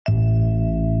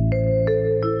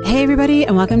Hey everybody,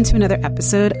 and welcome to another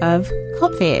episode of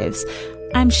Cult Faves.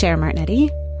 I'm Cher Martinetti.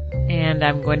 And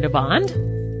I'm Gwenda Bond.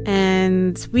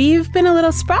 And we've been a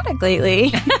little sporadic lately.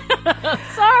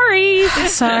 Sorry,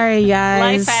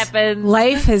 guys. Life happens.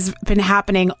 Life has been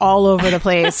happening all over the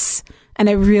place. And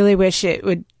I really wish it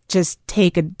would just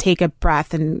take a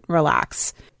breath and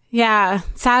relax. Yeah,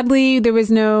 sadly, there was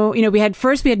no, we had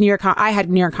New York, I had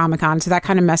New York Comic Con, so that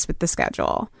kind of messed with the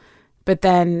schedule. But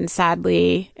then,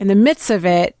 sadly, in the midst of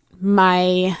it,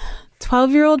 my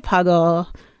 12-year-old Puggle,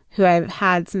 who I've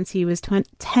had since he was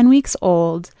 10 weeks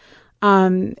old,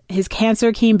 his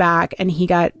cancer came back and he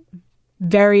got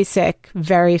very sick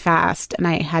very fast, and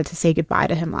I had to say goodbye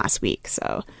to him last week.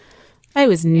 So I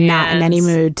was not in any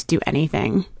mood to do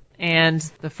anything. And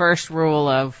the first rule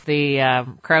of the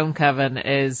Crone Coven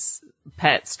is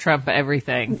pets trump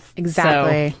everything.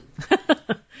 Exactly.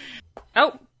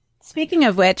 So. Speaking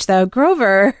of which, though,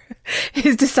 Grover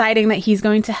is deciding that he's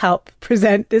going to help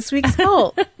present this week's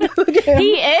cult.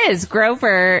 He is.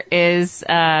 Grover is,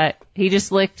 he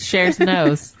just licked Cher's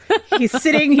nose. He's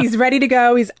sitting, he's ready to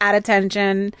go, he's at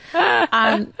attention.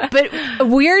 But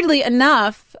weirdly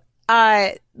enough,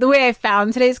 the way I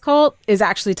found today's cult is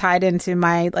actually tied into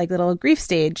my little grief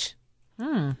stage.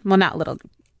 Well, not little,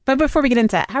 but before we get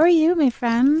into it, how are you, my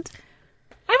friend?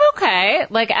 I'm okay.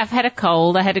 I've had a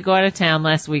cold. I had to go out of town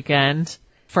last weekend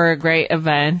for a great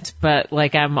event, but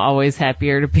I'm always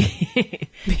happier to be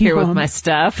here with my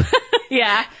stuff.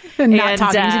 Yeah. Not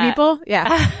talking to people. Yeah.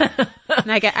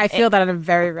 I feel that on a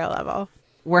very real level.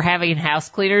 We're having house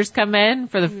cleaners come in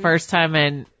for the first time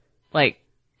in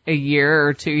a year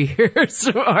or 2 years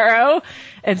tomorrow.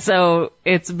 And so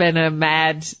it's been a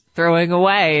mad throwing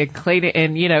away and cleaning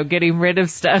and, getting rid of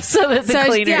stuff so that the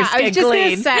cleaners get clean. I was just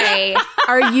going to say,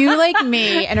 are you like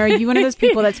me, and are you one of those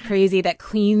people that's crazy that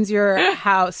cleans your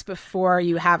house before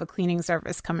you have a cleaning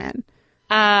service come in?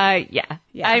 Yeah.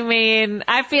 I mean,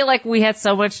 I feel like we had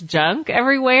so much junk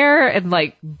everywhere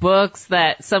and books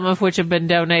that some of which have been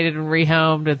donated and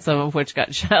rehomed and some of which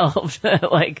got shelved.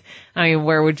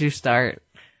 Where would you start?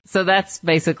 So that's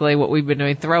basically what we've been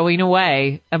doing, throwing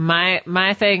away. And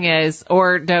my thing is,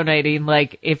 or donating,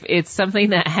 if it's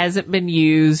something that hasn't been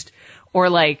used, or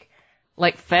like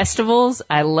festivals,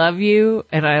 I love you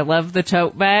and I love the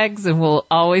tote bags and we'll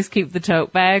always keep the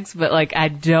tote bags, but I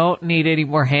don't need any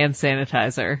more hand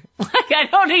sanitizer. I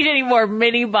don't need any more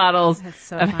mini bottles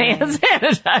of hand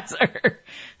sanitizer.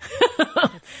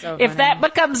 So if that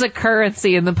becomes a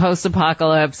currency in the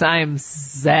post-apocalypse, I am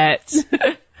set.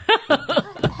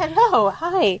 Hello,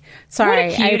 hi. Sorry,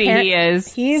 what a cutie he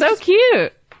is. He's so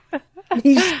cute.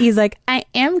 He's like, I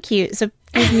am cute, so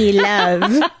give me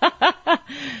love.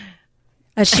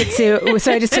 A Shih Tzu.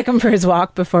 So I just took him for his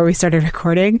walk before we started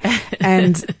recording,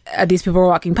 and these people were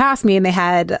walking past me, and they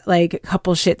had a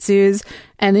couple Shih Tzus,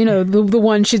 and the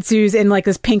one Shih Tzu's in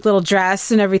this pink little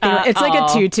dress and everything. It's like a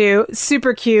tutu,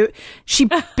 super cute. She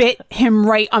bit him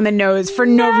right on the nose for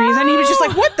no reason. He was just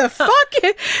like, "What the fuck?"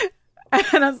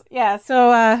 And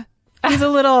so he's a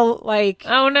little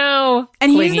oh no,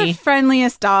 and clingy. He's the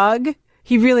friendliest dog.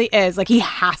 He really is. He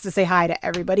has to say hi to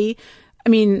everybody. I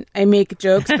mean, I make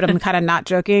jokes, but I'm kind of not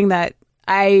joking that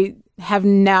I have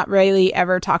not really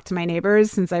ever talked to my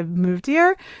neighbors since I've moved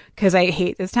here because I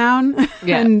hate this town.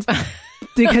 Yeah. And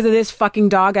because of this fucking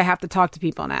dog, I have to talk to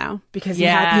people now because he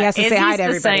has to say hi to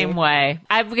everybody. The same way.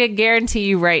 I can guarantee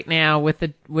you right now with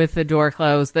the door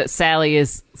closed that Sally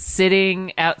is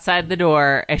sitting outside the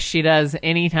door as she does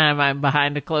anytime I'm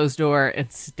behind a closed door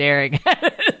and staring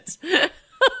at it.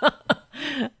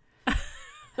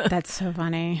 That's so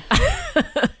funny.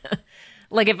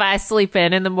 If I sleep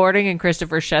in the morning and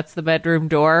Christopher shuts the bedroom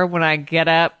door, when I get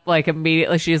up,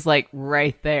 immediately she's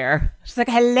right there. She's like,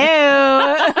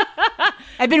 hello.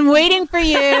 I've been waiting for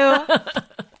you.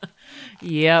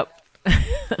 Yep.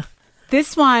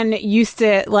 This one used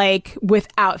to,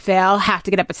 without fail, have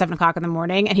to get up at 7 o'clock in the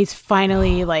morning, and he's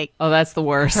finally, oh, that's the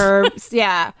worst.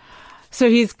 Yeah. So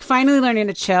he's finally learning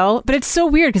to chill, but it's so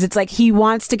weird because it's he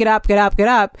wants to get up.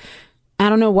 I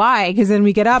don't know why, because then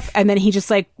we get up, and then he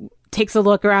just, takes a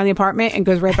look around the apartment and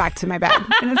goes right back to my bed.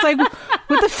 And it's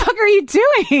what the fuck are you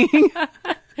doing?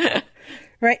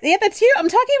 Right? Yeah, that's you. I'm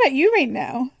talking about you right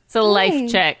now. It's a life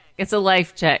check. It's a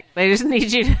life check. They just need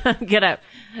you to get up.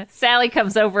 Sally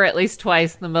comes over at least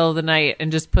twice in the middle of the night and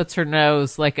just puts her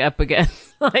nose up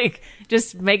against,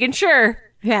 just making sure.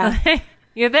 Yeah.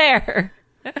 You're there.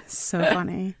 So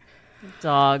funny.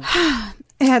 Dog.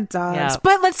 It had dogs. Yeah.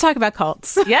 But let's talk about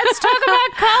cults. Let's talk about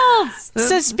cults.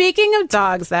 So speaking of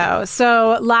dogs, though,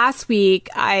 so last week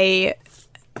so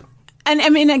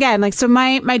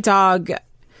my dog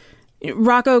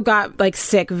Rocco got like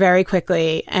sick very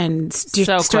quickly and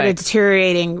started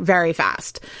deteriorating very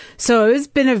fast. So it's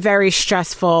been a very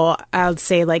stressful, I would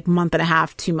say, like month and a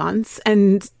half, 2 months.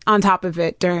 And on top of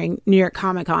it, during New York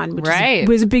Comic Con, which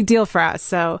was a big deal for us.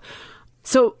 So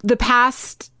the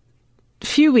past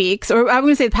few weeks, or I'm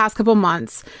going to say the past couple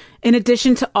months, in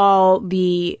addition to all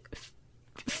the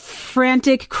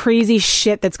frantic, crazy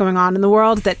shit that's going on in the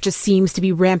world that just seems to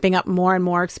be ramping up more and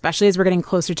more, especially as we're getting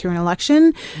closer to an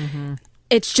election.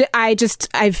 It's just,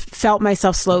 I've felt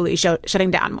myself slowly shutting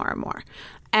down more and more.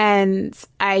 And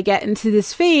I get into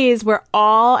this phase where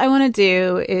all I want to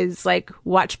do is like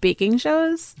watch baking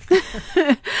shows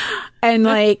and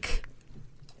like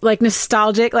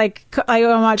nostalgic, like I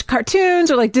want to watch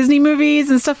cartoons or like Disney movies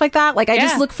and stuff like that. Like I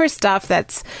just look for stuff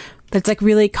that's like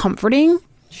really comforting.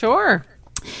 Sure.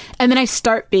 And then I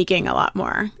start baking a lot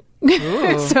more.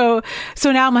 So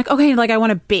now I'm like, okay, like I want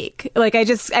to bake. Like I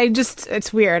just,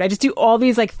 it's weird. I just do all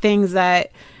these like things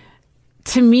that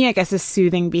to me, I guess is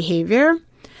soothing behavior.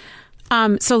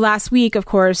 So last week, of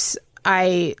course,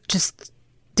 I just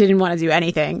didn't want to do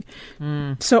anything.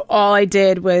 So all I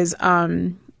did was,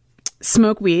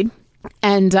 smoke weed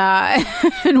and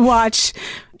watch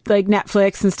like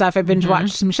Netflix and stuff. I binge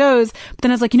watched some shows, but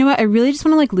then I was like, you know what? I really just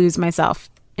want to like lose myself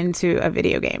into a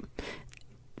video game.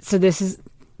 So this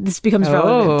becomes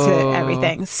relevant to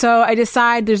everything. So I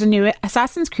decide there's a new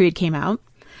Assassin's Creed came out.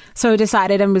 So I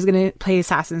decided I was going to play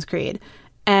Assassin's Creed.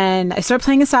 And I started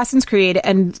playing Assassin's Creed,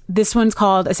 and this one's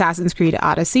called Assassin's Creed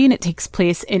Odyssey, and it takes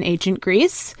place in ancient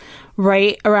Greece,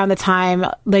 right around the time,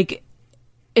 like,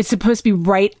 it's supposed to be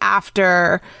right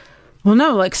after, well,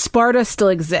 no, like, Sparta still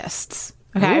exists.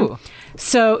 Okay. Ooh.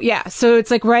 So, yeah. So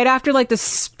it's like right after, like, the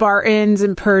Spartans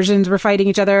and Persians were fighting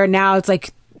each other, and now it's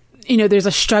like, you know, there's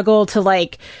a struggle to,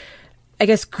 like, I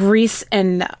guess Greece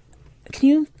and,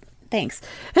 Greece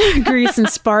and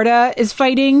Sparta is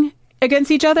fighting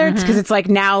against each other because it's like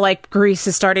now like Greece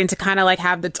is starting to kind of like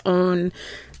have its own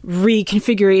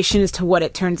reconfiguration as to what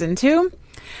it turns into.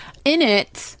 In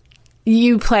it,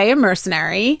 you play a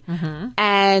mercenary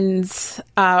and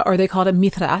or they called it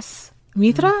Mithras.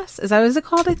 Mithras? Is that what it's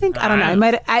called? I think. I don't know. I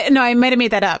might have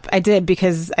made that up. I did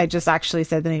because I just actually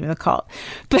said the name of the cult.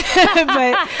 But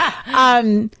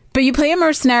you play a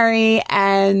mercenary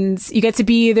and you get to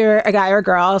be either a guy or a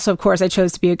girl. So of course I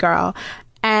chose to be a girl.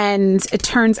 And it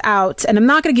turns out, and I'm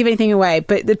not going to give anything away,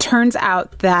 but it turns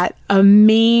out that a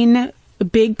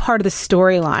big part of the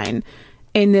storyline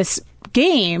in this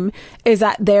game is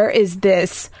that there is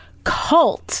this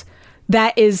cult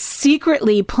that is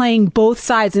secretly playing both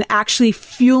sides and actually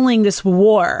fueling this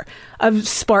war of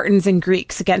Spartans and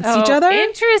Greeks against each other.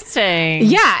 Interesting.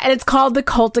 Yeah, and it's called the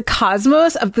Cult of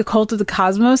Cosmos, or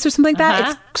something like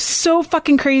that. It's so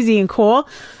fucking crazy and cool.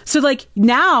 So like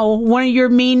now one of your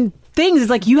main things is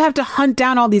like you have to hunt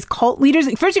down all these cult leaders.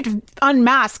 First you have to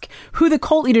unmask who the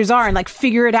cult leaders are and like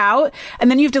figure it out,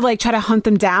 and then you have to like try to hunt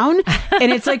them down,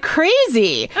 and it's like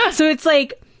crazy. So it's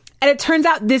like, and it turns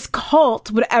out this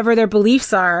cult, whatever their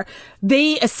beliefs are,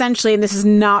 they essentially, and this is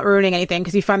not ruining anything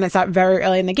because you find this out very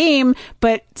early in the game,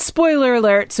 but spoiler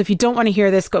alert, so if you don't want to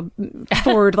hear this, go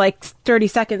forward like 30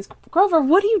 seconds. Grover,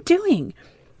 what are you doing?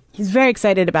 He's very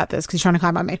excited about this because he's trying to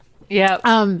climb on me.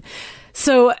 Yeah.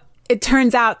 So it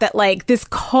turns out that like this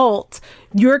cult,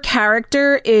 your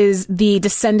character is the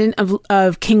descendant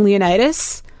of King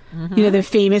Leonidas, you know, the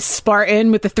famous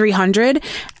Spartan with the 300,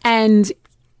 and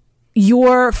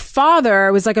your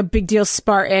father was like a big deal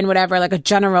Spartan, whatever, like a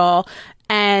general,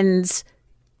 and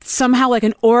somehow like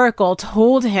an oracle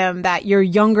told him that your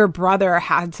younger brother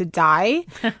had to die.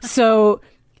 So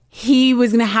he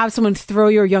was going to have someone throw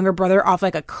your younger brother off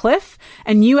like a cliff,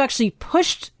 and you actually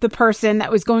pushed the person that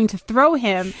was going to throw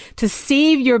him to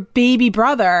save your baby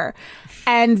brother.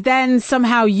 And then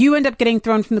somehow you end up getting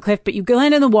thrown from the cliff, but you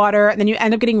land in the water, and then you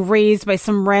end up getting raised by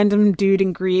some random dude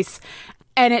in Greece.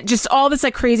 And it just, all this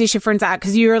like crazy shit turns out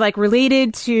because you're like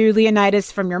related to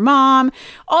Leonidas from your mom,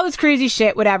 all this crazy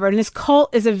shit, whatever. And this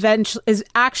cult is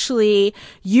actually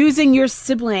using your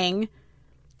sibling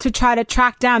to try to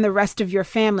track down the rest of your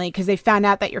family because they found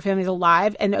out that your family's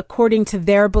alive. And according to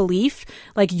their belief,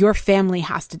 like your family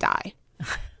has to die.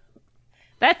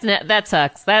 That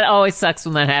sucks. That always sucks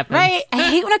when that happens. Right? I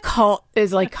hate when a cult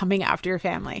is like coming after your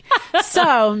family.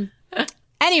 So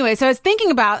anyway, so I was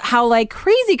thinking about how like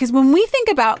crazy, because when we think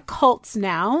about cults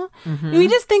now, we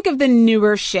just think of the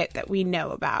newer shit that we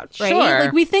know about, right? Sure.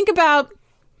 Like we think about,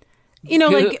 you know,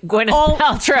 like Gwyneth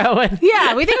Paltrow and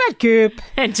yeah, we think about Goop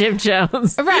and Jim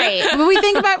Jones, right? But we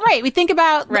think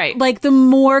about like the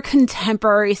more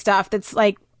contemporary stuff that's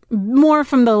like more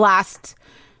from the last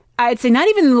I'd say not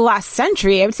even in the last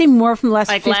century. I would say more from the last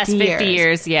 50 years. Last 50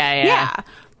 years. Yeah. Yeah.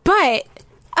 But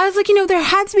I was like, there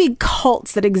had to be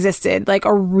cults that existed like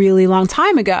a really long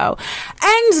time ago.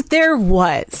 And there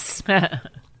was.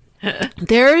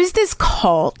 There is this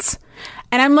cult.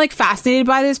 And I'm like fascinated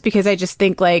by this because I just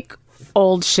think like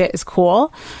old shit is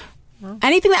cool.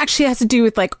 Anything that actually has to do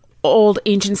with like old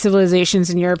ancient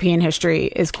civilizations in European history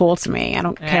is cool to me. I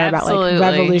don't care about like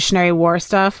Revolutionary War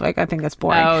stuff. Like I think that's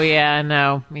boring. Oh yeah,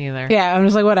 no, me either. Yeah, I'm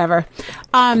just like whatever.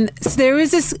 So there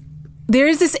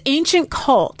is this ancient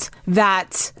cult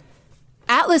that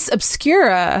Atlas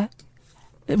Obscura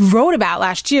wrote about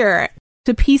last year.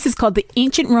 The piece is called "The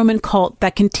Ancient Roman Cult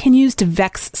That Continues to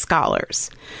Vex Scholars,"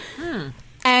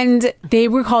 and they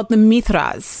were called the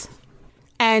Mithras,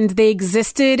 and they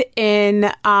existed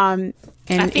in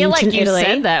I feel like you Italy.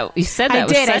 said that. You said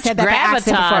that. I said that by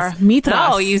accident before. Mithras.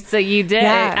 Oh, you did.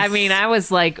 Yes. I mean, I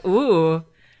was like, ooh.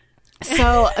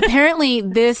 So apparently,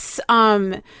 this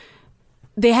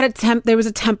they had there was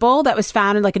a temple that was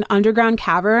found in like an underground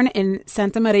cavern in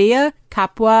Santa Maria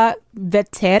Capua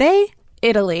Vetere,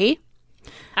 Italy.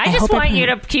 I just want you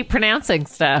to keep pronouncing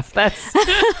stuff. That's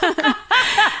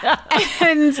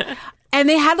and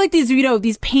they had like these,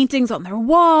 these paintings on their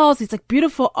walls, these like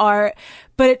beautiful art.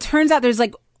 But it turns out there's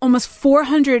like almost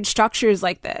 400 structures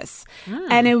like this.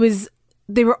 And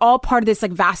they were all part of this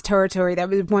like vast territory that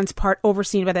was once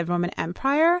overseen by the Roman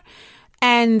Empire.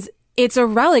 And it's a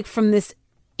relic from this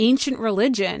ancient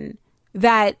religion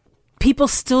that people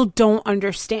still don't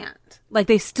understand. Like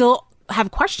they still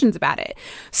have questions about it.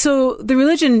 So the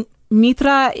religion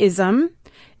Mithraism,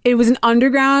 it was an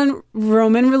underground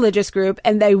Roman religious group,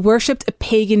 and they worshipped a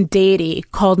pagan deity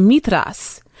called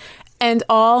Mithras. And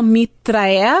all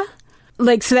Mithraea,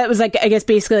 so that was like, I guess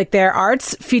basically like their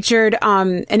arts, featured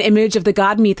an image of the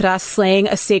god Mithras slaying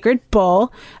a sacred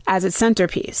bull as its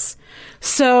centerpiece.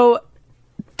 So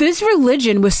this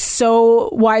religion was so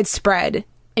widespread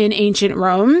in ancient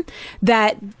Rome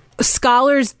that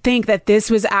scholars think that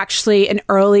this was actually an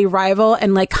early rival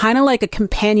and like kind of like a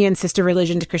companion sister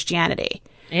religion to Christianity.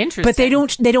 Interesting. But they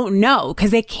don't know because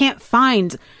they can't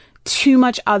find too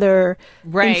much other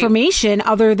information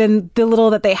other than the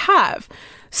little that they have.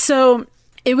 So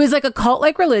it was like a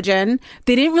cult-like religion.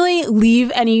 They didn't really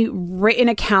leave any written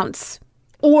accounts,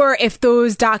 or if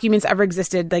those documents ever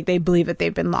existed, like they believe that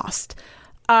they've been lost.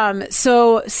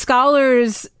 So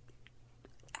scholars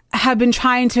have been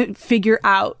trying to figure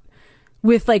out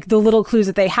with like the little clues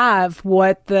that they have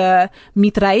what the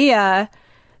Mithraea,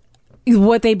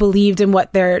 what they believed and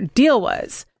what their deal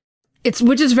was.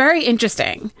 Which is very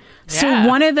interesting. Yeah. So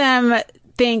one of them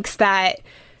thinks that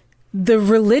the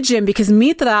religion, because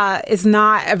Mithra is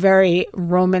not a very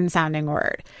Roman sounding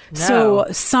word. No. So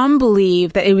some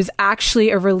believe that it was actually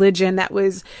a religion that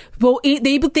was,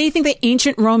 they think that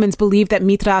ancient Romans believed that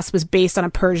Mithras was based on a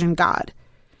Persian god.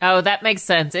 Oh, that makes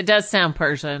sense. It does sound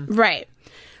Persian. Right.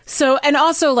 So, and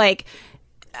also like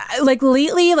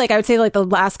lately, like I would say like the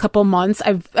last couple months,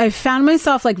 I've found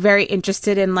myself like very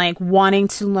interested in like wanting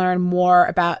to learn more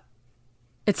about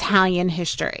Italian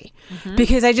history,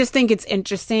 because I just think it's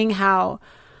interesting how,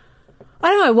 I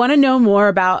don't know, I want to know more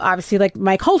about obviously like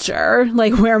my culture,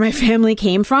 like where my family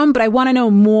came from, but I want to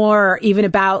know more even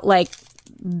about like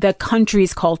the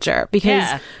country's culture,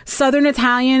 because Southern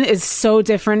Italian is so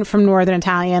different from Northern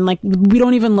Italian. Like we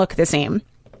don't even look the same.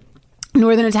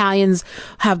 Northern Italians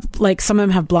have, like, some of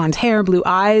them have blonde hair, blue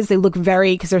eyes. They look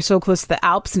because they're so close to the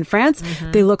Alps in France,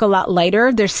 they look a lot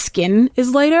lighter. Their skin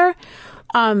is lighter.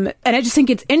 And I just think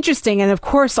it's interesting. And of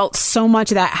course, so much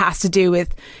of that has to do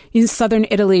with Southern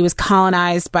Italy was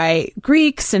colonized by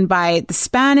Greeks and by the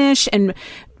Spanish. And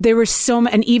there were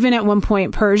and even at one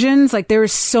point Persians, like there were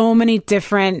so many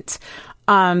different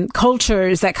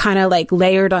cultures that kind of like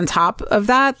layered on top of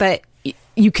that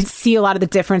you could see a lot of the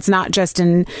difference, not just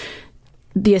in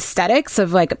the aesthetics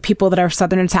of like people that are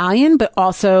Southern Italian, but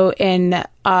also in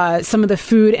some of the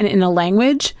food and in the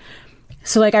language.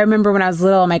 So like I remember when I was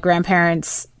little, my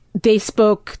grandparents, they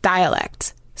spoke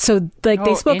dialect. So like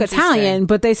they spoke Italian,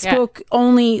 but they spoke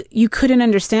only, you couldn't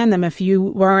understand them if you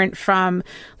weren't from,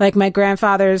 like my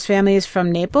grandfather's family is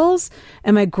from Naples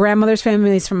and my grandmother's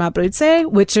family is from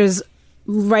Abruzzo, which is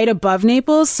right above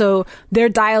Naples. So their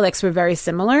dialects were very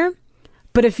similar.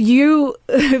 But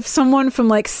if someone from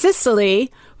like Sicily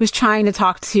was trying to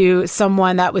talk to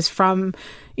someone that was from,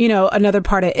 another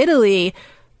part of Italy,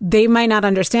 they might not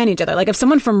understand each other. Like if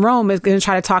someone from Rome is going to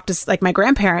try to talk to like my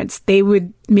grandparents, they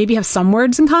would maybe have some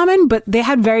words in common, but they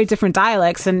had very different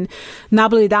dialects. And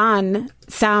Napolitan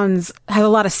has a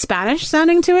lot of Spanish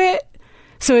sounding to it.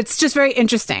 So it's just very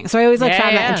interesting. So I always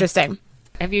found that interesting.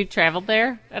 Have you traveled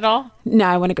there at all? No,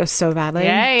 I want to go so badly.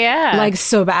 Yeah. Like,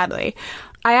 so badly.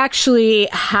 I actually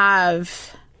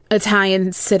have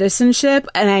Italian citizenship,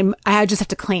 and I just have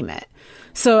to claim it.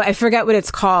 So I forget what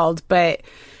it's called, but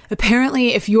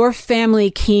apparently if your family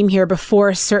came here before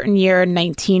a certain year,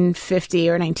 1950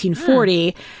 or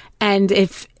 1940, and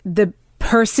if the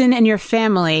person in your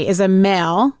family is a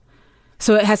male,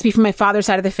 so it has to be from my father's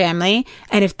side of the family,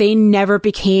 and if they never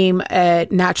became a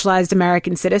naturalized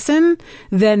American citizen,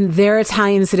 then their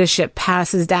Italian citizenship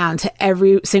passes down to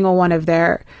every single one of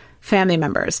their family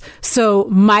members. So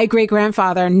my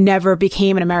great-grandfather never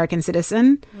became an American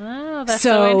citizen. Oh, that's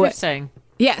so interesting.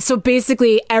 Yeah, so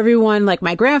basically everyone, like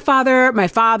my grandfather, my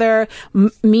father,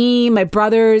 me, my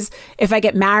brothers, if I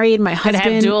get married, my husband...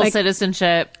 Could have dual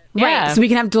citizenship. Right, Yeah. so we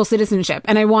can have dual citizenship.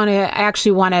 And I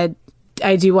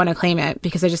do want to claim it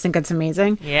because I just think it's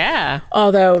amazing. Yeah.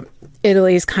 Although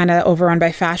Italy is kind of overrun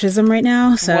by fascism right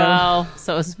now. So. Well,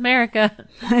 so is America.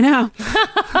 I know.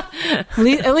 at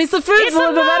least the food's a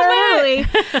little bit better in Italy.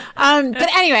 But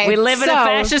anyway. We live in a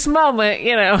fascist moment,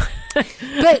 you know.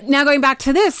 But now going back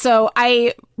to this. So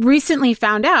I recently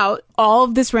found out all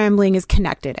of this rambling is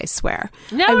connected, I swear.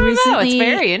 No, it's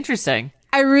very interesting.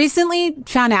 I recently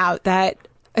found out that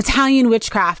Italian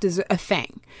witchcraft is a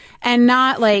thing. And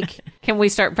not like... Can we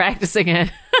start practicing it?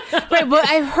 Right, but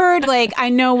I've heard, like, I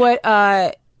know what...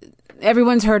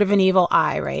 everyone's heard of an evil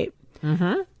eye, right?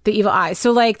 Mm-hmm. The evil eye.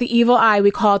 So, like, the evil eye, we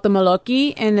call it the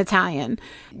malocchi in Italian.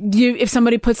 If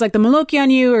somebody puts, like, the malocchi on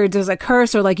you or does a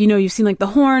curse or, like, you know, you've seen, like, the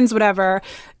horns, whatever,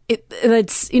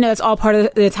 it's, you know, it's all part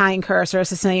of the Italian curse or a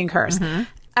Sicilian curse. Mm-hmm.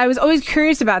 I was always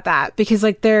curious about that because,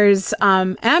 like, there's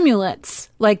amulets.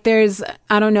 Like, there's,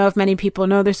 I don't know if many people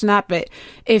know this or not, but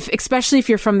especially if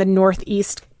you're from the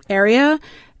Northeast area,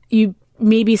 you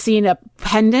may be seeing a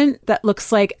pendant that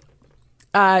looks like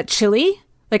chili,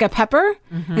 like a pepper.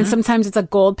 Mm-hmm. And sometimes it's a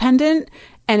gold pendant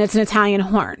and it's an Italian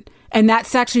horn. And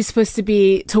that's actually supposed to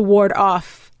be to ward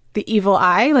off the evil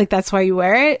eye. Like, that's why you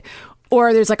wear it.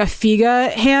 Or there's like a figa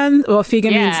hand. Well,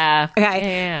 figa means, okay,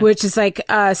 yeah. Which is like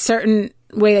a certain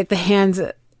way like the hands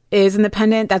is in the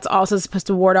pendant. That's also supposed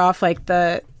to ward off like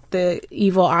the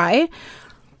evil eye.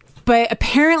 But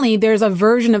apparently there's a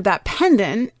version of that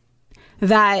pendant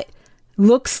that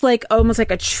looks like almost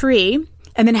like a tree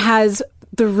and then has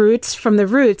the roots. From the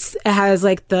roots, it has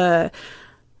like the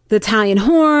Italian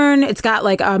horn. It's got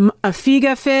like a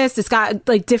figa fist. It's got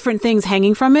like different things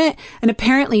hanging from it. And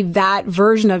apparently that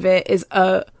version of it is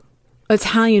a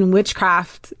Italian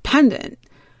witchcraft pendant.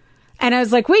 And I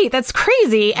was like, wait, that's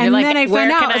crazy. And then I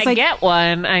found out, where can I get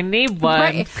one? I need one.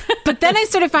 Right. But then I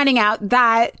started finding out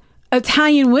that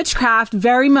Italian witchcraft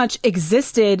very much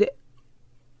existed,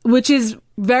 which is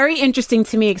very interesting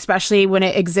to me, especially when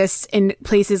it exists in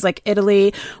places like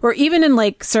Italy or even in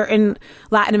like certain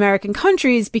Latin American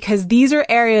countries, because these are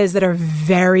areas that are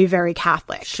very, very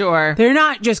Catholic. Sure. They're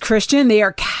not just Christian, they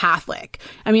are Catholic.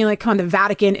 I mean, like, come on, the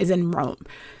Vatican is in Rome.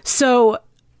 So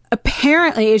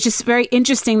apparently it's just very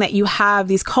interesting that you have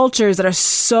these cultures that are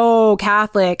so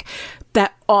Catholic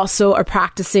that also are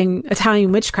practicing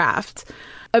Italian witchcraft.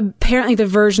 Apparently the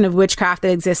version of witchcraft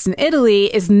that exists in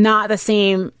Italy is not the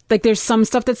same. Like, there's some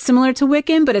stuff that's similar to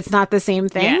Wiccan, but it's not the same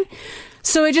thing. Yeah.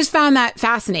 So I just found that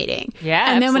fascinating. Yeah,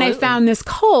 and then absolutely. when I found this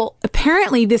cult,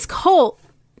 apparently this cult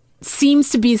seems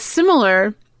to be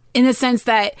similar in the sense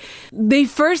that they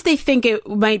think it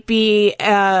might be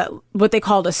what they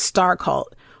called a star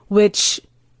cult, which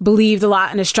believed a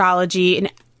lot in astrology and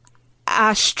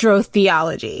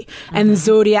astrotheology and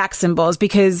zodiac symbols,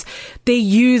 because they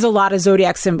use a lot of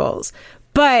zodiac symbols,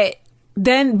 but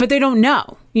they don't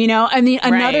know, you know. I mean,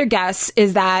 another guess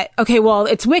is that, okay, well,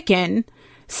 it's Wiccan,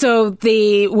 so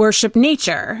they worship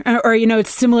nature, or you know,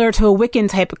 it's similar to a Wiccan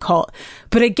type of cult,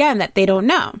 but again, that they don't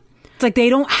know. It's like they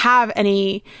don't have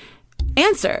any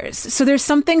answers. So there's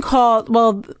something called,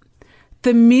 well,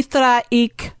 the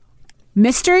Mithraic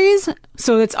mysteries,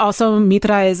 so it's also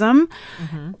Mithraism.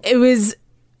 It was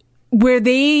where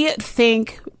they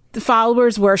think the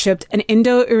followers worshipped an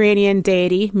Indo-Iranian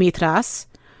deity, Mithras,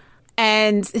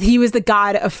 and he was the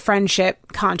god of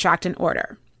friendship, contract, and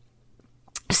order.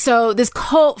 So this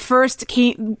cult first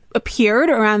appeared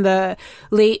around the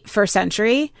late 1st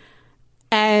century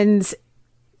and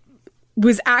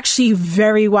was actually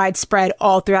very widespread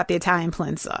all throughout the Italian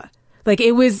peninsula. Like,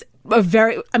 it was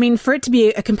for it to be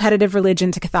a competitive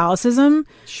religion to Catholicism,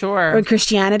 sure, or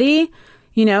Christianity,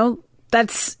 you know,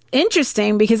 that's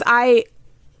interesting, because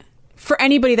for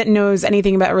anybody that knows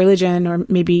anything about religion or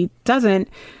maybe doesn't,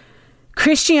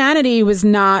 Christianity was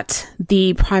not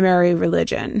the primary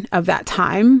religion of that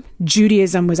time.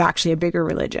 Judaism was actually a bigger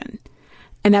religion.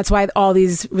 And that's why all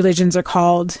these religions are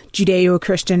called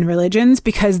Judeo-Christian religions,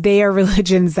 because they are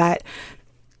religions that,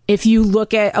 if you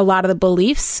look at a lot of the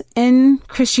beliefs in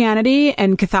Christianity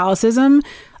and Catholicism,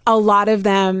 a lot of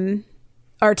them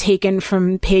are taken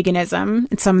from paganism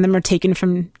and some of them are taken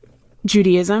from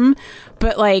Judaism.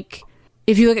 But like,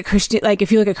 if you look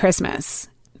at Christmas.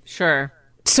 Sure.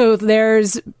 So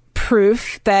there's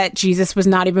proof that Jesus was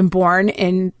not even born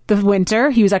in the winter.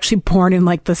 He was actually born in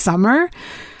like the summer.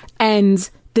 And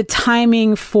the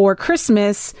timing for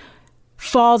Christmas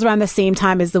falls around the same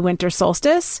time as the winter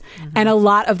solstice. And a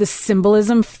lot of the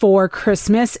symbolism for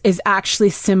Christmas is actually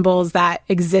symbols that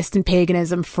exist in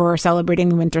paganism for celebrating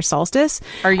the winter solstice.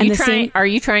 Are you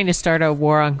trying to start a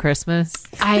war on Christmas?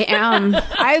 I am.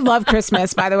 I love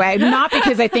Christmas, by the way. Not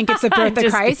because I think it's the birth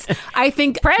of Christ. I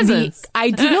think presents.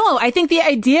 I think the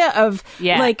idea of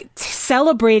like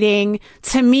celebrating,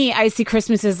 to me, I see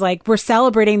Christmas as like, we're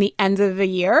celebrating the end of the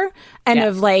year and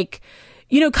of like,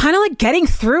 you know, kind of like getting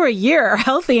through a year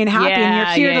healthy and happy,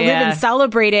 and you're here to live and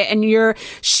celebrate it, and you're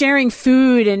sharing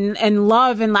food and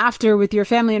love and laughter with your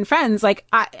family and friends. Like,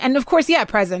 and of course,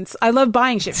 presents. I love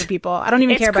buying shit for people. I don't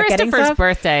even care about getting stuff.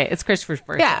 It's Christopher's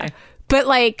birthday. Yeah. But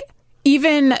like,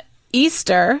 even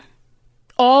Easter,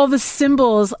 all the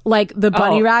symbols, like the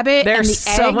bunny rabbit and the eggs,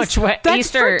 so much that's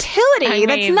Easter, fertility.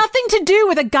 That's nothing to do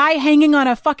with a guy hanging on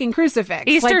a fucking crucifix.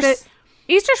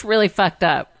 Easter's really fucked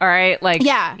up, all right? Like,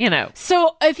 you know.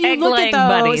 So if you look at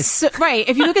those,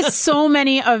 if you look at so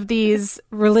many of these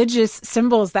religious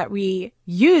symbols that we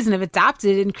use and have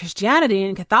adapted in Christianity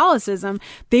and Catholicism,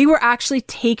 they were actually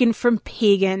taken from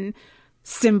pagan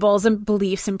symbols and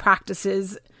beliefs and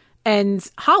practices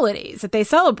and holidays that they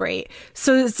celebrate.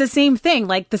 So it's the same thing,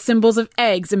 like the symbols of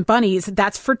eggs and bunnies,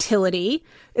 that's fertility.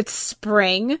 It's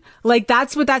spring. Like,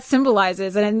 that's what that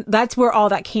symbolizes. And that's where all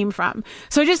that came from.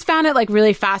 So I just found it like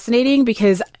really fascinating,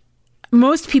 because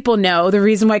most people know the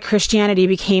reason why Christianity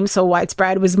became so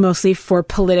widespread was mostly for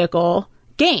political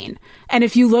gain. And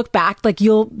if you look back, like,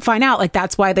 you'll find out, like,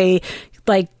 that's why they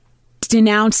like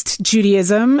denounced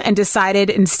Judaism and decided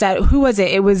instead, who was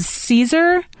it? It was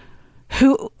Caesar.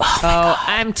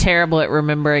 I'm terrible at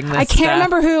remembering this. I can't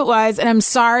remember who it was, and I'm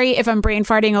sorry if I'm brain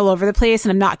farting all over the place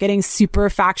and I'm not getting super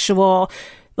factual,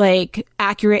 like,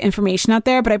 accurate information out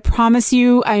there, but I promise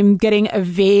you I'm getting a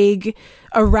vague,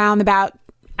 roundabout,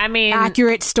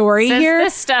 accurate story here.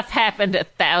 This stuff happened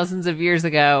thousands of years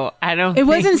ago. It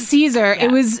wasn't Caesar. Yeah.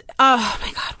 It was, oh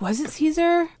my God, was it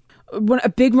Caesar? A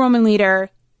big Roman leader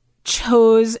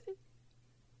chose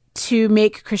to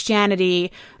make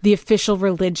Christianity the official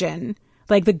religion,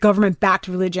 like the government-backed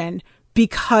religion,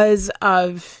 because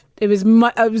of it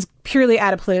was purely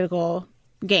out of political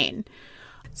gain.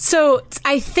 So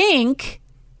I think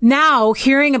now,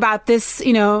 hearing about this,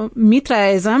 you know,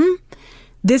 Mithraism,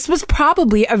 this was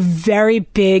probably a very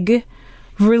big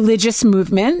religious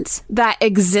movement that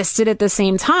existed at the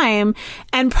same time,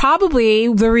 and probably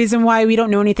the reason why we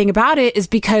don't know anything about it is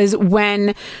because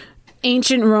when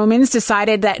ancient Romans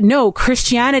decided that no,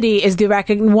 Christianity is the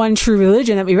one true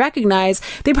religion that we recognize,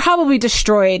 they probably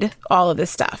destroyed all of this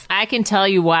stuff. I can tell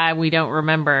you why we don't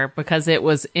remember, because it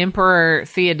was Emperor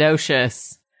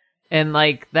Theodosius, and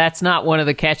like, that's not one of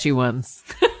the catchy ones.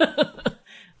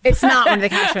 It's not one of the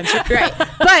catchy ones,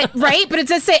 right? But it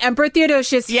does say Emperor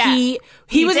Theodosius. Yeah, he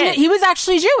was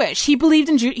actually Jewish. He believed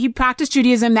in he practiced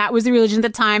Judaism. That was the religion at the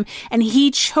time, and he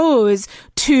chose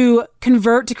to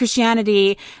convert to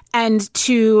Christianity and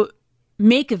to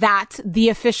make that the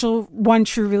official one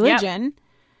true religion,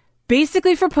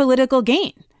 basically for political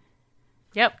gain.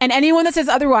 Yep. And anyone that says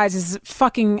otherwise is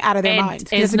fucking out of their mind.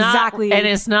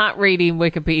 It's not reading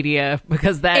Wikipedia,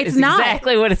 because that is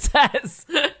exactly what it says.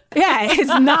 Yeah, it's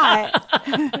not.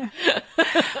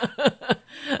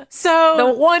 So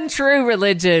the one true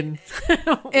religion,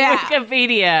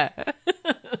 Wikipedia.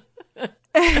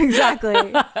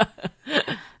 Exactly.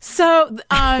 So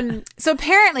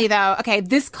apparently, though, okay,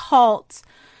 this cult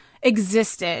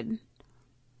existed,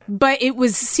 but it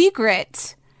was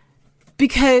secret.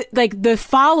 Because, like, the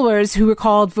followers who were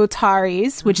called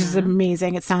Votaries, which is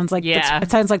amazing. It sounds like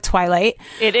it sounds like Twilight.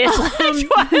 It is like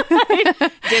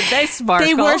Twilight. Did they sparkle?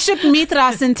 They worshipped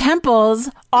Mithras in temples,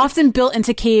 often built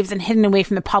into caves and hidden away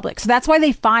from the public. So that's why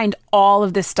they find all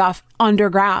of this stuff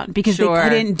underground, because they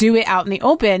couldn't do it out in the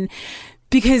open.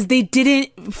 Because they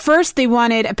didn't. First, they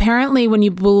wanted, apparently, when you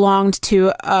belonged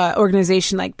to an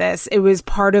organization like this, it was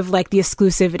part of, like, the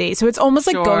exclusivity. So it's almost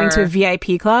like going to a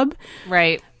VIP club.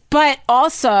 Right. But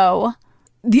also,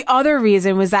 the other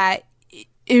reason was that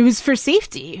it was for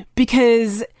safety,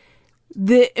 because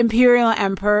the imperial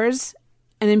emperors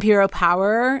and imperial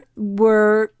power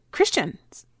were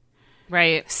Christians.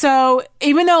 Right. So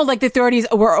even though like the authorities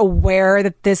were aware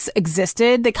that this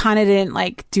existed, they kind of didn't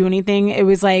like do anything. It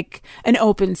was like an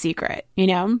open secret, you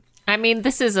know? I mean,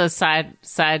 this is a side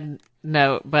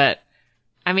note, but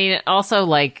I mean, also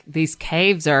like these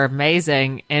caves are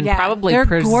amazing and probably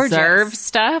preserve gorgeous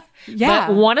stuff. Yeah.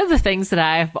 But one of the things that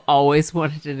I've always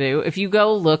wanted to do, if you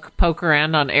go poke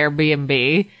around on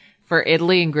Airbnb for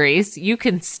Italy and Greece, you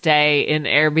can stay in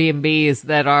Airbnbs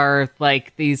that are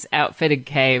like these outfitted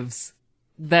caves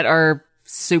that are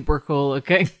super cool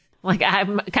looking. Like,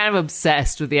 I'm kind of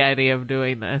obsessed with the idea of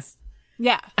doing this.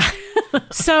 Yeah.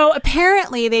 So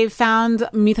apparently they've found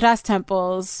Mithras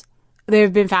temples.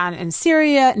 They've been found in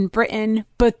Syria and Britain,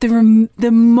 but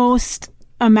the most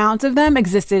amount of them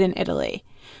existed in Italy.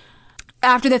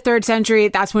 After the 3rd century,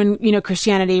 that's when, you know,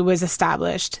 Christianity was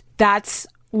established. That's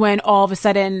when all of a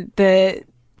sudden the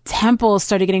temples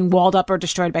started getting walled up or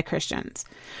destroyed by Christians.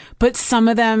 But some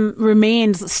of them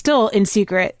remained still in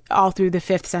secret all through the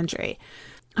 5th century.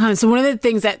 So one of the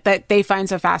things that they find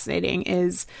so fascinating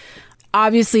is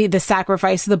obviously the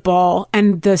sacrifice of the bull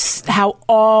and how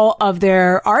all of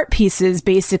their art pieces,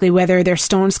 basically, whether they're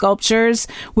stone sculptures,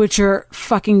 which are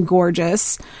fucking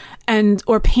gorgeous,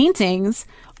 or paintings,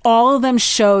 all of them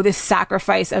show this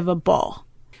sacrifice of a bull.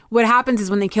 What happens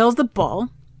is when they kills the bull,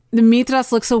 the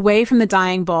Mithras looks away from the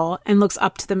dying bull and looks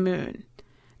up to the moon.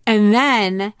 And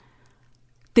then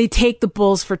they take the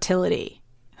bull's fertility.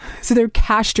 So they're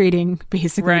castrating,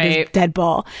 basically, this dead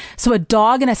bull. So a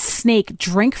dog and a snake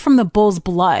drink from the bull's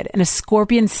blood, and a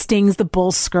scorpion stings the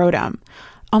bull's scrotum.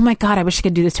 Oh my God, I wish I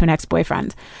could do this to an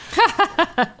ex-boyfriend.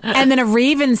 And then a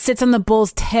raven sits on the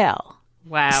bull's tail.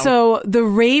 Wow. So the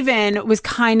raven was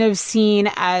kind of seen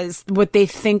as what they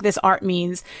think this art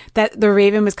means, that the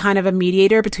raven was kind of a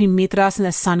mediator between Mithras and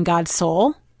the sun god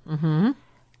Sol. Mm-hmm.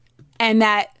 And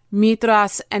that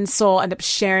Mithras and Sol end up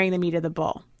sharing the meat of the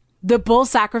bull. The bull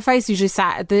sacrifice usually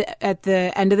sat at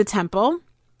the end of the temple,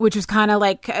 which was kind of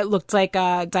like, it looked like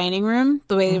a dining room,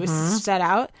 the way it was set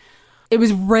out. It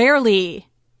was rarely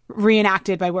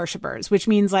reenacted by worshipers, which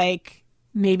means like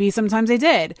maybe sometimes they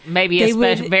did. Maybe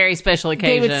very special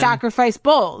occasion. They would sacrifice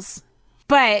bulls,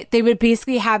 but they would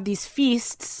basically have these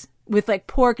feasts with like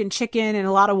pork and chicken and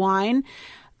a lot of wine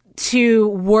to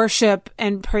worship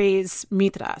and praise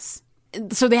Mithras.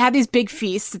 So they had these big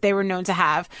feasts that they were known to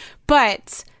have,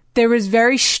 but there was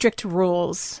very strict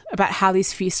rules about how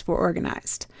these feasts were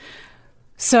organized.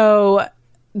 So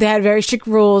they had very strict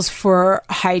rules for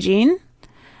hygiene.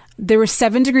 There were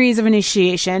 7 degrees of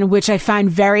initiation, which I find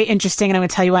very interesting, and I'm going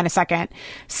to tell you why in a second.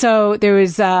 So there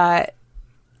was a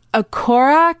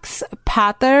Korax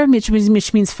Pater,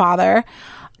 which means father,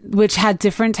 which had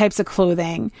different types of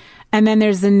clothing. And then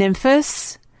there's the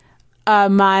Nymphus,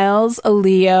 Miles, a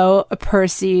Leo, a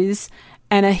Perses,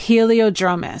 and a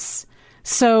Heliodromus.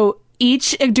 So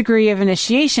each degree of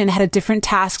initiation had a different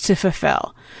task to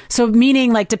fulfill. So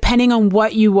meaning, like, depending on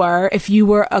what you were, if you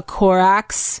were a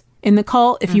Korax in the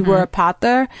cult, if you were a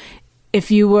Pater,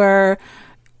 if you were,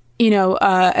 you know,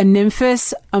 a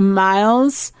Nymphus, a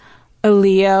Miles, a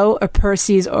Leo, a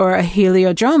Perses, or a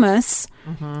Heliodromus,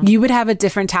 you would have a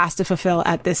different task to fulfill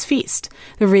at this feast.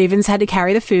 The ravens had to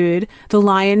carry the food. The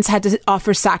lions had to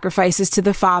offer sacrifices to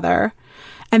the father.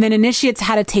 And then initiates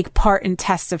had to take part in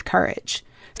tests of courage.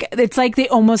 It's like they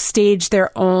almost staged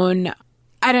their own,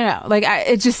 I don't know, like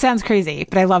it just sounds crazy,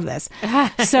 but I love this.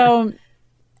 So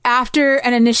after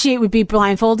an initiate would be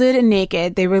blindfolded and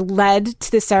naked, they were led to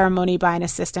the ceremony by an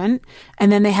assistant.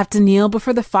 And then they have to kneel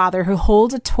before the father, who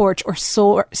holds a torch or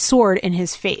sword in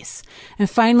his face. And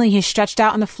finally, he's stretched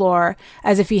out on the floor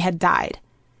as if he had died.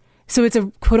 So it's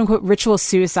a quote unquote ritual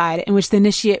suicide in which the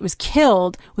initiate was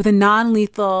killed with a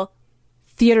non-lethal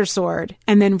theater sword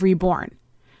and then reborn.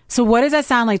 So what does that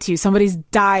sound like to you? Somebody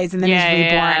dies and then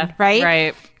is reborn, right?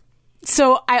 Right.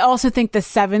 So I also think the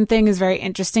 7 thing is very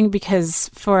interesting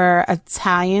because for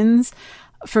Italians,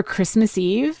 for Christmas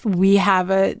Eve, we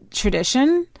have a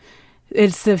tradition.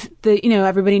 It's the you know,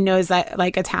 everybody knows that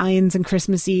like Italians and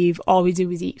Christmas Eve, all we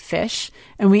do is eat fish,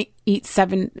 and we eat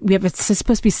 7. It's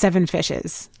supposed to be 7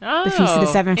 fishes. Oh, the Feast of the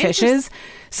 7 Fishes.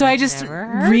 So I just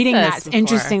reading that's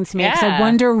interesting to me because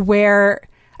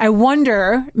I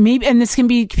wonder, maybe, and this can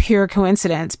be pure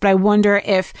coincidence, but I wonder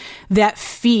if that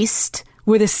feast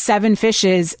were the 7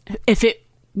 fishes, if it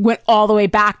went all the way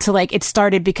back to like it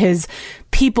started because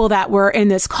people that were in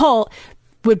this cult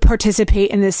would participate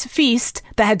in this feast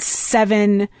that had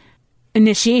 7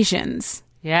 initiations.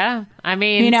 Yeah, I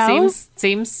mean, you know?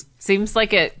 seems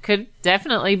like it could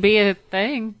definitely be a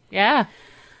thing. Yeah,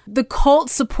 the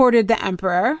cult supported the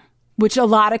emperor, which a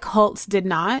lot of cults did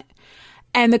not.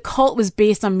 And the cult was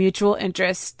based on mutual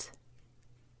interest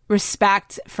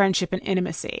respect, friendship, and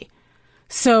intimacy.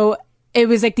 So it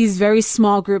was like these very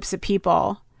small groups of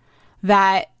people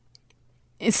that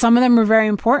some of them were very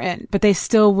important, but they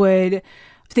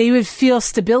would feel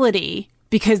stability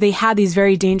because they had these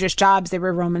very dangerous jobs. They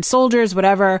were Roman soldiers,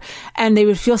 whatever, and they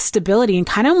would feel stability and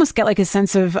kind of almost get like a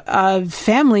sense of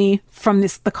family from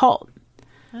the cult.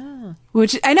 Oh.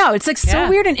 Which I know, it's like so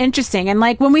weird and interesting. And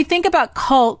like when we think about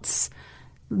cults,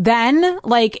 then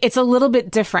like it's a little bit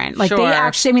different. Like they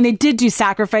actually, I mean, they did do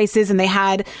sacrifices, and they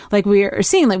had, like we were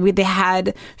seeing, like they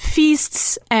had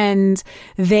feasts, and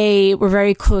they were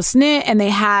very close knit, and they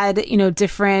had, you know,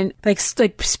 different like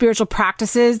spiritual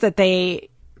practices that they,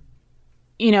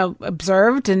 you know,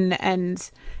 observed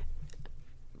and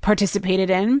participated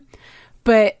in.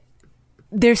 But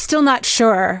they're still not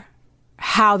sure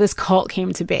how this cult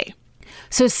came to be.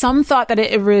 So some thought that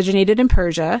it originated in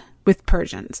Persia with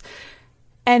Persians.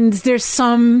 And there's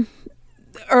some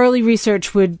early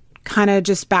research would kind of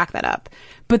just back that up.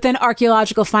 But then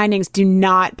archaeological findings do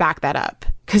not back that up,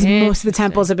 because most of the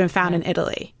temples have been found in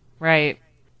Italy. Right.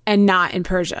 And not in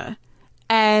Persia.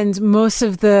 And most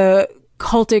of the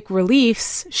cultic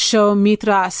reliefs show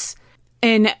Mithras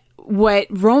in what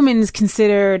Romans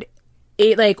considered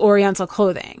like Oriental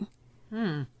clothing,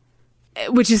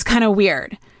 which is kind of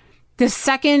weird. The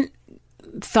second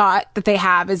thought that they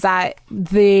have is that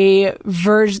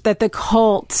the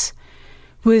cult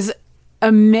was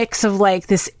a mix of like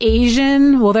this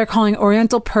Asian, well, they're calling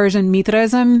Oriental Persian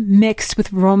Mithraism mixed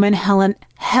with Roman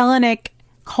Hellenic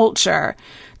culture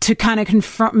to kind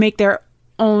of make their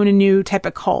own new type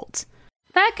of cult.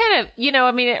 That kind of, you know,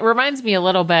 I mean, it reminds me a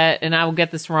little bit, and I will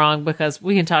get this wrong because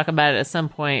we can talk about it at some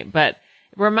point, but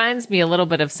it reminds me a little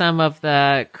bit of some of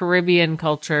the Caribbean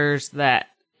cultures that,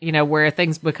 you know, where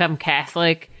things become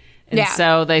Catholic. And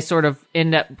so they sort of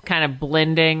end up kind of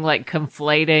blending, like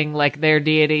conflating like their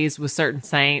deities with certain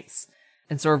saints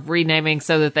and sort of renaming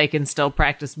so that they can still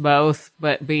practice both,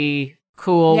 but be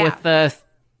cool with the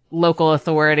local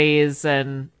authorities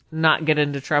and not get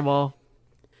into trouble.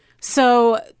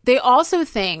 So they also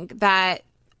think that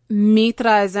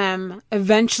Mithraism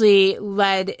eventually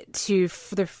led to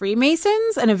the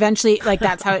Freemasons, and eventually, like,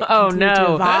 that's how it continued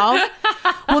to evolve.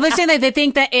 Well, they're saying that they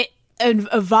think that it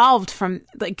evolved from,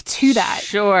 like, to that.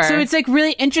 Sure. So it's, like,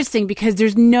 really interesting because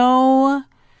there's no...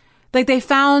 Like, they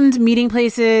found meeting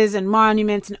places and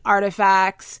monuments and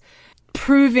artifacts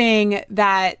proving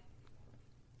that,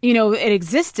 you know, it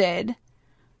existed,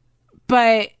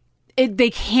 but they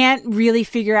can't really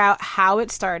figure out how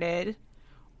it started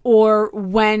or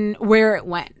where it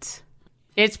went.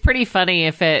 It's pretty funny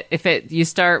if you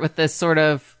start with this sort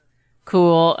of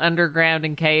cool underground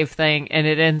and cave thing, and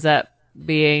it ends up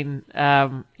being,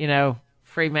 you know,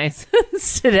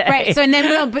 Freemasons today. Right. So, and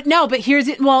then, but here's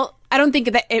it. Well, I don't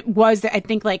think that it was that. I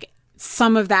think like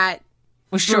some of that.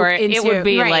 Well, sure. It would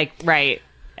be like, right.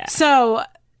 Yeah. So,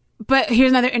 but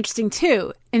here's another interesting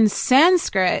too. In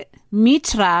Sanskrit,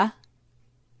 Mitra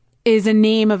is a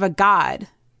name of a god,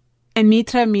 and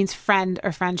Mitra means friend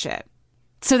or friendship.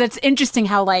 So that's interesting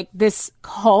how like this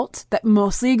cult that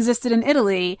mostly existed in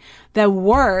Italy, the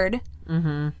word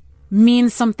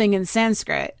means something in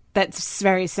Sanskrit that's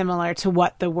very similar to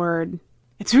what the word.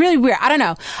 It's really weird. I don't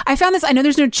know. I found this. I know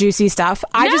there's no juicy stuff.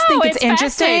 I just think it's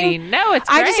interesting. No, it's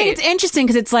great. I just think it's interesting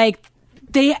because it's like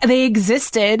they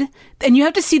existed, and you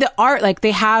have to see the art. Like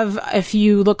they have, if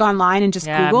you look online and just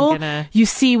Google, you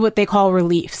see what they call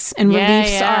reliefs, and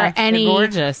reliefs are any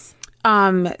gorgeous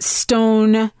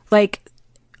stone, like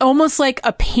almost like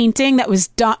a painting that was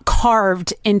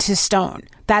carved into stone.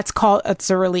 It's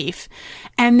a relief,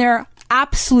 and they're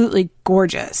absolutely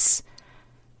gorgeous.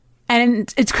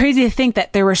 And it's crazy to think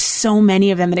that there were so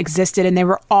many of them that existed, and they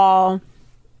were all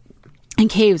in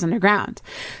caves underground.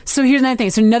 So here's another thing.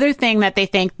 So another thing that they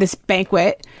think, this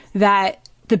banquet, that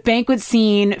the banquet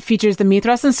scene features the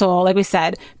Mithras and Sol, like we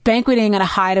said, banqueting on a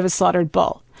hide of a slaughtered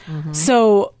bull.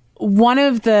 So one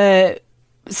of the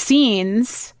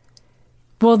scenes,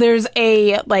 well, there's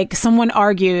someone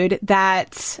argued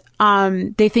that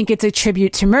they think it's a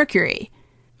tribute to Mercury,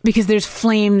 because there's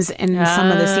flames in some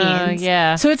of the scenes.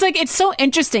 Yeah. So it's like, it's so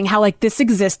interesting how like this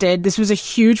existed. This was a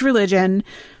huge religion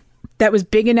that was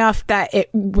big enough that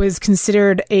it was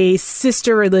considered a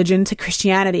sister religion to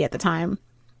Christianity at the time.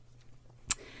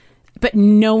 But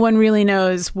no one really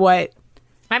knows what.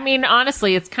 I mean,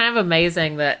 honestly, it's kind of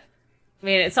amazing that, I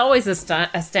mean, it's always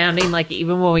astounding, like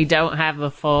even when we don't have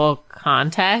the full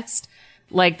context,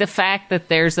 like the fact that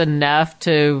there's enough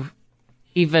to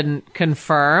even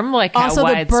confirm, like how also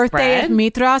widespread. The birthday of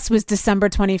Mithras was December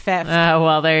 25th. Oh,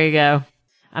 well, there you go.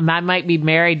 I might be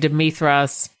married to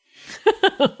Mithras.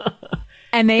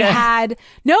 And they had,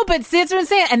 no, but see, that's what I'm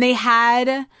saying. And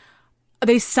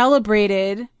they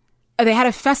celebrated, they had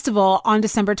a festival on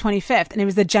December 25th, and it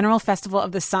was the General Festival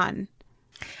of the Sun.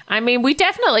 I mean, we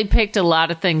definitely picked a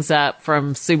lot of things up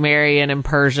from Sumerian and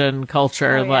Persian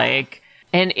culture,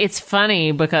 and it's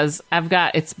funny because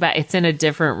it's in a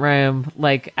different room.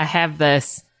 Like, I have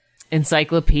this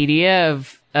encyclopedia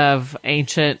of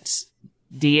ancient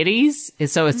deities,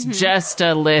 so it's just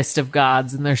a list of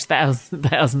gods, and there's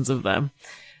thousands of them.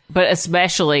 But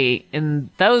especially in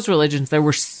those religions, there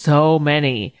were so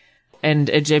many, and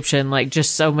Egyptian, like,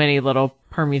 just so many little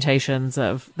permutations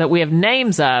of that we have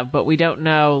names of, but we don't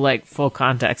know like full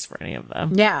context for any of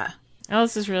them. Yeah. Oh,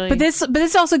 this is really. But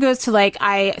this also goes to, like,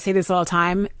 I say this all the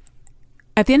time.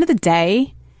 At the end of the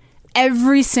day,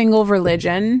 every single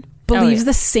religion believes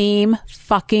the same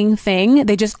fucking thing.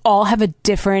 They just all have a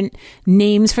different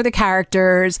names for the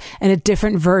characters and a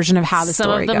different version of how the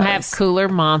story goes. Some of them have cooler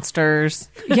monsters.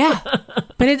 Yeah.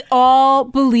 But it all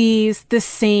believes the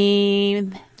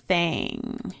same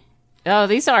thing. Oh,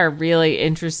 these are really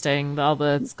interesting, all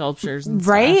the sculptures and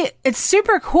right? stuff. It's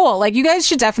super cool. Like, you guys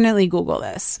should definitely Google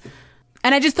this.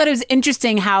 And I just thought it was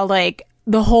interesting how, like,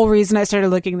 the whole reason I started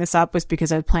looking this up was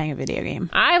because I was playing a video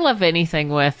game. I love anything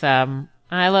with, I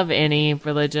love any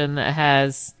religion that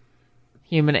has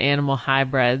human-animal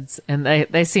hybrids. And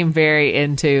they seem very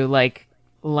into, like,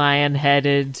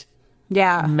 lion-headed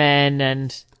men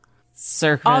and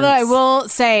serpents. Although I will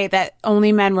say that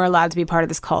only men were allowed to be part of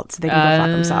this cult, so they can go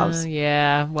fuck themselves.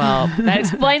 Yeah, well, that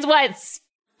explains why it's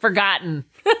forgotten.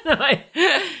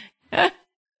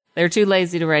 They're too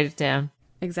lazy to write it down.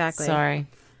 Exactly. Sorry.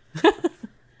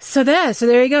 So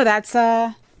there you go. That's it's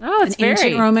an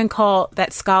ancient Roman cult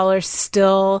that scholars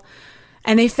still,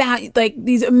 and they found like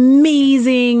these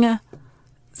amazing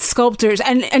sculptors,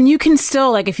 and you can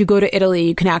still, like, if you go to Italy,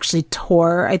 you can actually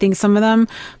tour, I think, some of them,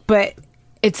 but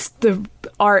the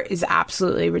art is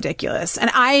absolutely ridiculous. And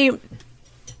I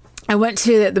went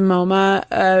to the MoMA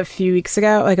a few weeks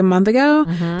ago, like a month ago,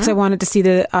 because I wanted to see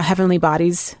the Heavenly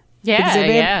Bodies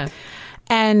exhibit. Yeah.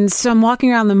 And so I'm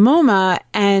walking around the MoMA,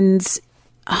 and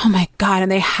oh my God,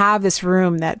 and they have this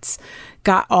room that's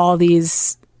got all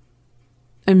these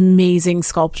amazing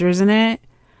sculptures in it.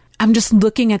 I'm just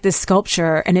looking at this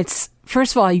sculpture, and it's,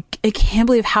 first of all, I can't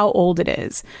believe how old it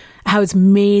is, how it's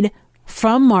made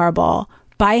from marble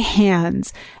by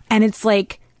hands, and it's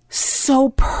like so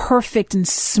perfect and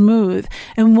smooth.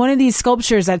 And one of these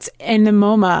sculptures that's in the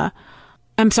MoMA,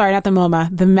 I'm sorry, not the MoMA,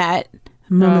 the Met,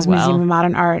 MoMA's Museum of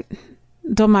Modern Art.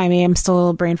 Don't mind me, I'm still a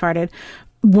little brain farted.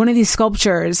 One of these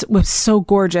sculptures was so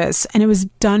gorgeous, and it was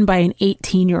done by an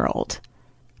 18-year-old.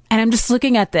 And I'm just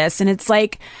looking at this, and it's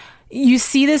like, you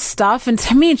see this stuff, and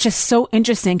to me, it's just so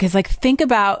interesting, because, like, think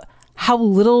about how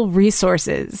little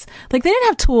resources. Like, they didn't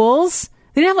have tools.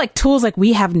 They didn't have, like, tools like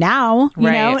we have now,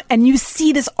 you know? And you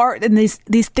see this art and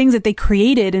these things that they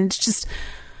created, and it's just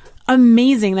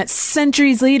amazing that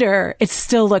centuries later, it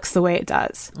still looks the way it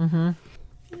does. Mm-hmm.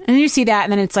 And then you see that,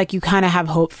 and then it's like you kind of have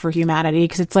hope for humanity,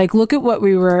 because it's like, look at what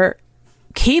we were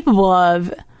capable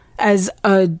of as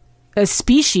a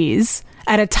species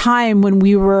at a time when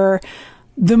we were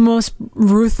the most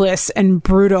ruthless and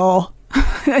brutal,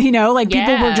 you know, like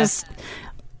people were just,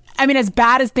 I mean, as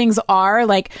bad as things are,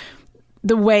 like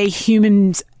the way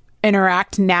humans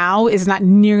interact now is not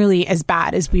nearly as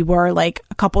bad as we were like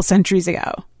a couple centuries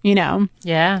ago, you know?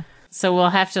 Yeah. So we'll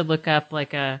have to look up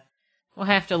an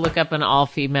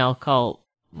all-female cult,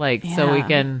 like, so we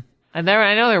can, and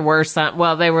I know there were some,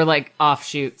 well, they were like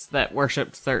offshoots that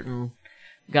worshipped certain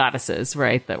goddesses,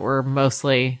 right? That were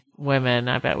mostly women.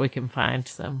 I bet we can find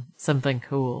something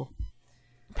cool.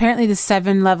 Apparently the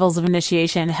 7 levels of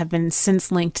initiation have been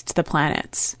since linked to the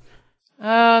planets.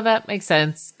 Oh, that makes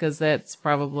sense, because that's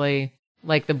probably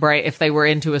like if they were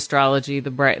into astrology,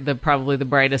 probably the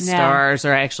brightest stars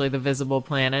are actually the visible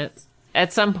planets.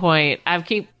 At some point, I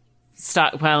keep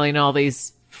stockpiling all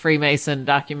these Freemason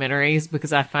documentaries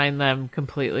because I find them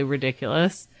completely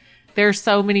ridiculous. There's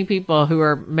so many people who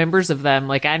are members of them.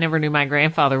 Like, I never knew my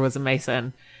grandfather was a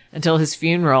Mason until his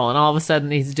funeral, and all of a sudden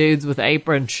these dudes with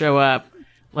aprons show up,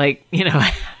 like, you know,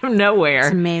 out of nowhere.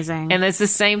 It's amazing. And it's the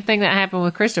same thing that happened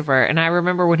with Christopher. And I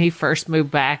remember when he first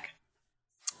moved back,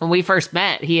 when we first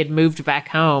met, he had moved back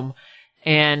home,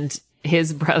 and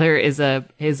his brother is a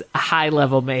high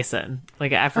level Mason.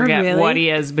 Like, I forget what he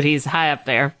is, but he's high up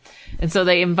there. And so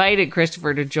they invited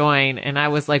Christopher to join, and I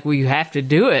was like, well, you have to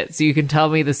do it so you can tell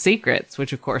me the secrets,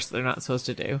 which of course they're not supposed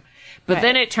to do. But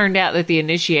then it turned out that the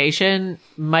initiation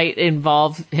might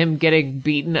involve him getting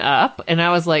beaten up, and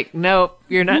I was like, nope,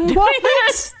 you're not doing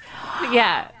this.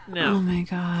 Yeah, no. Oh my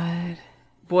God.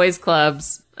 boys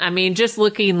clubs. I mean, just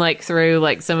looking like through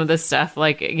like some of the stuff,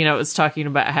 like, you know, it was talking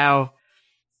about how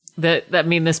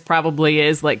this probably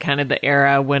is like kind of the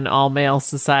era when all male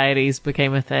societies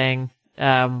became a thing.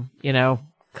 You know,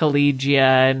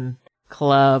 collegia and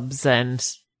clubs and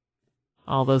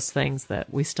all those things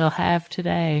that we still have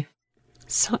today.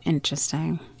 So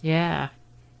interesting. Yeah.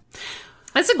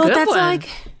 That's a good one.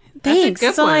 Thanks.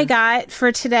 That's all I got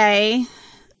for today.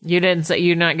 You didn't say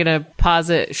you're not going to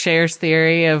posit Cher's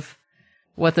theory of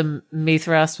what the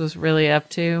Mithras was really up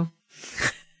to?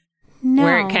 No.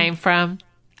 Where it came from?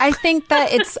 I think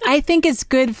that it's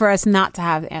good for us not to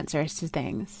have answers to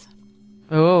things.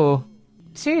 Oh.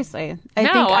 Seriously.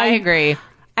 I agree.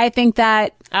 I think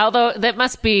that although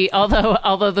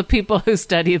the people who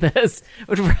study this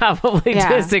would probably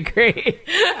disagree.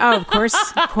 Oh, of course.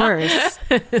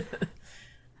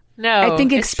 No, I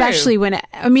think especially when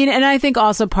and I think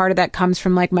also part of that comes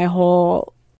from like my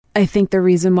whole. I think the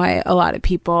reason why a lot of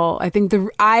people.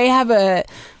 I have a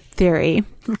theory.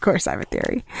 Of course, I have a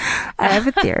theory. I have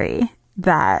a theory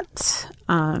that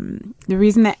the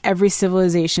reason that every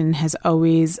civilization has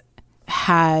always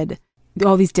had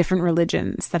all these different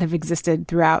religions that have existed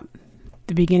throughout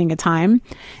the beginning of time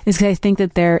is because I think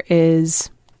that there is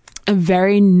a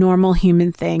very normal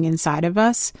human thing inside of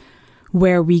us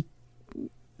where we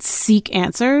seek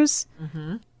answers.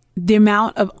 Mm-hmm. The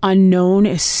amount of unknown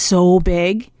is so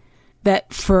big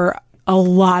that for a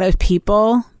lot of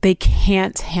people, they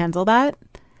can't handle that.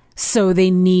 So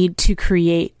they need to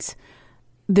create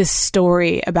this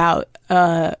story about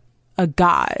a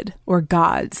god or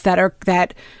gods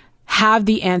that have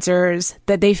the answers,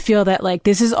 that they feel that like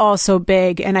this is all so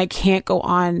big and I can't go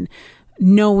on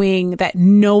knowing that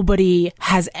nobody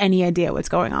has any idea what's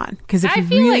going on. Because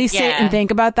if you really sit and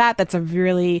think about that, that's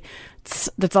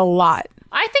a lot.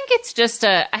 I think it's just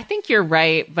I think you're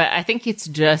right, but I think it's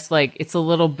just like, it's a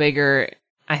little bigger,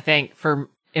 I think,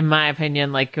 in my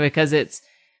opinion, like, because it's,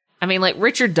 I mean, like,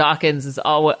 Richard Dawkins is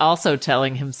also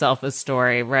telling himself a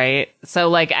story, right? So,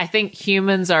 like, I think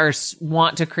humans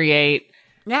want to create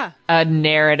a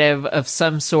narrative of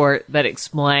some sort that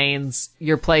explains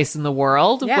your place in the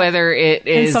world, whether it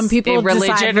is some people a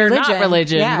religion or not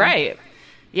religion. Yeah. Right.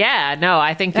 Yeah, no,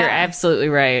 I think you're absolutely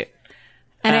right.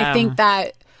 And I think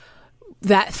that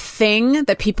thing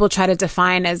that people try to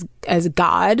define as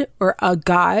God or a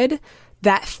god,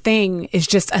 that thing is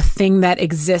just a thing that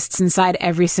exists inside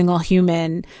every single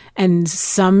human. And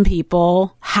some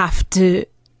people have to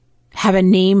have a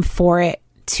name for it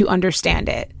to understand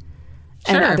it.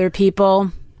 Sure. And other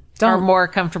people are more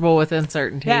comfortable with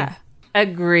uncertainty. Yeah.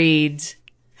 Agreed.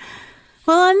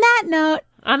 Well, on that note,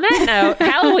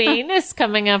 Halloween is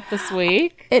coming up this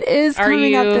week. It is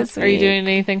coming up this week. Are you doing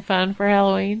anything fun for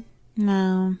Halloween?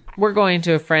 No. We're going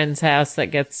to a friend's house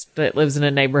that lives in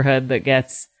a neighborhood that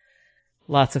gets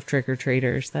lots of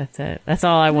trick-or-treaters. That's it. That's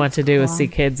all I want to do is see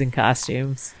kids in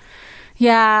costumes.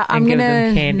 Yeah, I'm going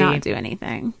to not do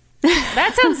anything.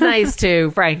 That sounds nice too,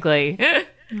 frankly.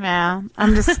 Yeah,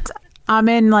 I'm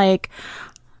in like,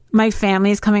 my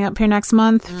family's coming up here next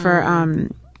month for,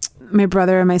 my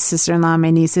brother and my sister-in-law and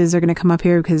my nieces are going to come up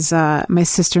here because my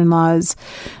sister-in-law's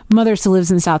mother still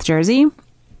lives in South Jersey.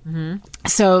 Mm-hmm.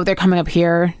 So they're coming up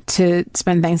here to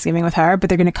spend Thanksgiving with her, but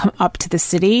they're going to come up to the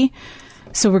city.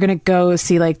 So we're going to go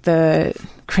see like the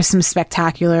Christmas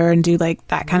spectacular and do like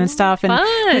that kind of stuff, and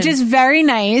which is very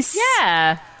nice.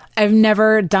 Yeah. I've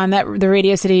never done the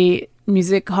Radio City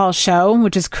Music Hall show,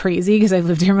 which is crazy because I've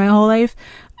lived here my whole life.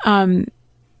 And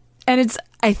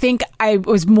I think I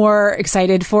was more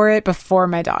excited for it before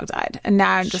my dog died, and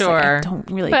now I'm just like, I don't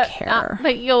really care.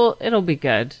 But it'll be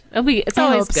good. It's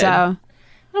always good. So.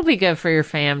 It'll be good for your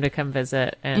fam to come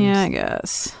visit. Yeah, I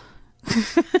guess.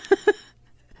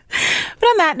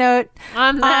 But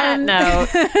on that note,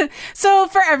 so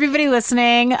for everybody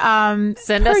listening,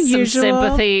 send us some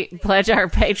sympathy. Pledge our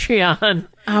Patreon.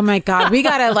 Oh my God, we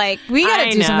gotta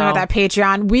do something with that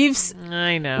Patreon.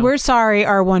 I know. We're sorry,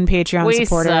 our one Patreon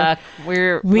supporter. Suck.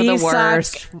 We're the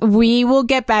worst. We will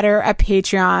get better at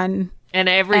Patreon and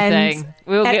everything.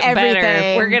 We'll get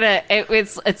better. We're gonna.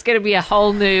 It's gonna be a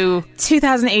whole new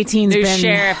 2018's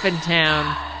sheriff in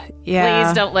town. Yeah.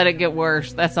 Please don't let it get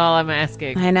worse. That's all I'm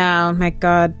asking. I know. My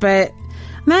God. But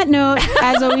on that note,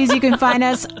 as always, you can find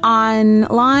us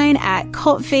online at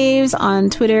Cult Faves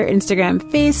on Twitter, Instagram,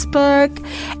 Facebook.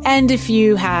 And if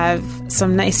you have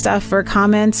some nice stuff or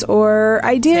comments or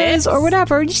ideas or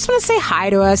whatever, you just want to say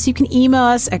hi to us, you can email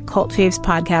us at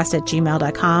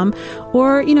cultfavespodcast@gmail.com,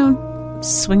 or,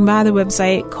 swing by the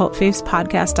website,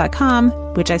 cultfavespodcast.com,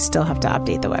 which I still have to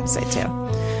update the website too.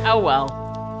 Oh, well.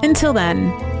 Until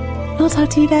then, we'll talk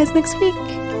to you guys next week.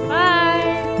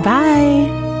 Bye.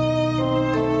 Bye.